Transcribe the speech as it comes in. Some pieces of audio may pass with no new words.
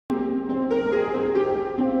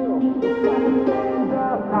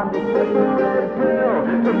To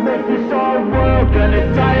make this our world,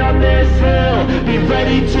 gonna die on this hill. Be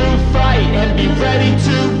ready to fight and be ready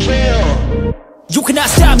to kill. You cannot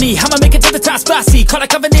stop me, I'ma make it to the top, spicy. Call a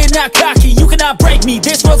covenant, not cocky. You cannot break me,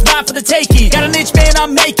 this world's mine for the taking. Got an itch, man,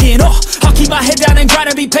 I'm making. I'll keep my head down and grind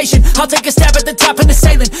and be patient. I'll take a stab at the top and the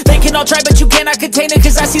sailing. They can all try, but you cannot contain it.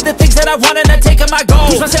 Cause I see the things that I want and I take on my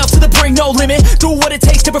goals. Push myself to the brink, no limit. Do what it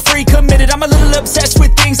takes to be free, committed. I'm a little obsessed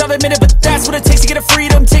with things, I'll admit it. But that's what it takes to get a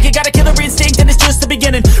freedom ticket. Got a killer instinct and it's just the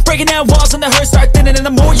beginning. Breaking down walls and the hurt start thinning. And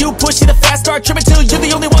the more you push, see the fast start trimming. Till you're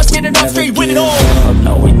the only one standing up straight, winning all.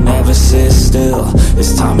 No, we never sit still.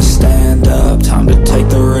 It's time to stand up, time to take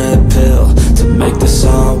the red pill. To make this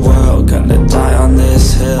our world, gonna die on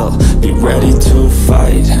this hill. Be ready to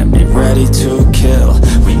fight and be ready to kill.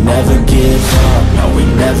 We never give up, no, we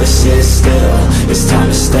never sit still. It's time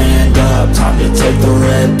to stand up, time to take the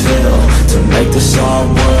red pill. To make this our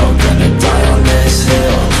world, gonna die on this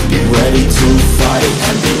hill. Be ready to fight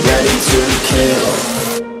and be ready to kill.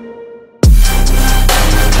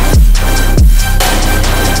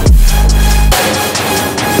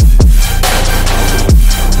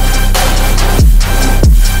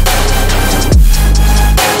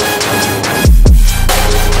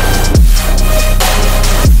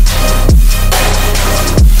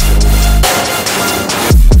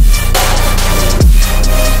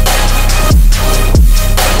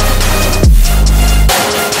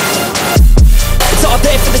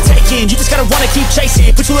 You just gotta wanna keep chasing,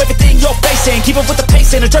 put you everything you're facing. Keep up with the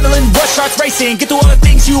pace and adrenaline rush starts racing. Get through all the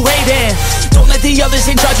things you hate in. Don't let the others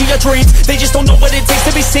in charge of your dreams. They just don't know what it takes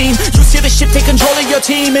to be seen. You see the ship take control of your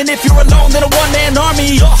team. And if you're alone, then a one-man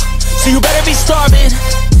army. So you better be starving,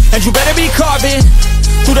 and you better be carving.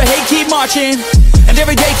 Through the hate, keep marching, and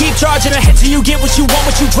every day keep charging ahead till you get what you want,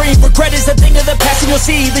 what you dream. Regret is a thing of the past, and you'll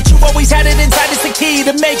see that you always had it inside. It's the key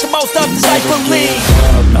to make the most of this life. Believe.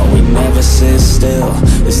 No, we never sit still.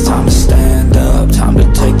 It's time to stand up, time to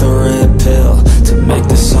take the red pill. To make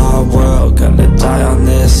this our world, gonna die on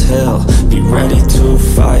this hill. Be ready to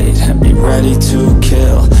fight and be ready to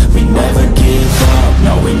kill. We never give up,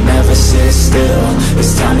 no, we never sit still.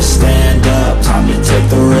 It's time to stand up, time to take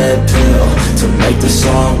the red pill. To make this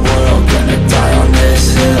our world, gonna die on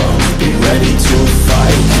this hill. Be ready to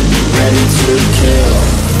fight and be ready to kill.